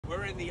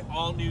We're in the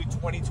all-new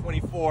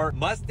 2024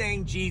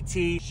 Mustang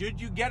GT.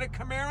 Should you get a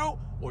Camaro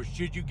or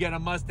should you get a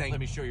Mustang? Let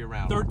me show you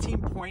around.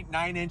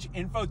 13.9-inch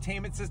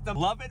infotainment system.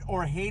 Love it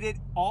or hate it,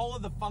 all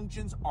of the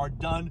functions are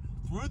done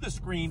through the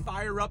screen.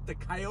 Fire up the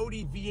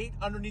Coyote V8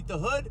 underneath the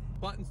hood.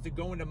 Buttons to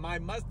go into My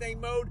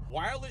Mustang mode.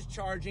 Wireless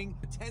charging,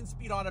 a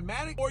 10-speed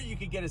automatic, or you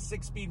could get a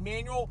 6-speed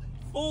manual.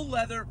 Full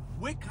leather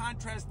with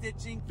contrast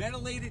stitching,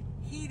 ventilated,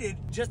 heated,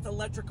 just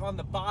electric on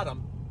the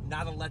bottom.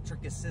 Not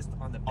electric assist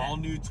on the back. All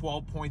new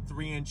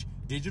 12.3-inch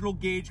digital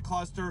gauge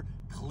cluster,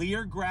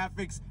 clear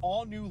graphics,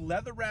 all new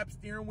leather wrap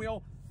steering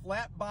wheel,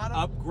 flat bottom,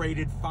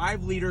 upgraded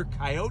 5-liter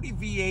Coyote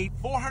V8,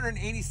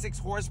 486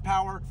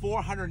 horsepower,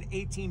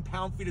 418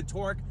 pound-feet of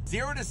torque,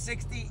 0 to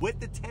 60 with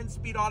the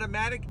 10-speed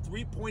automatic,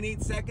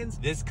 3.8 seconds.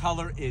 This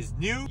color is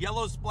new,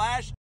 yellow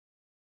splash.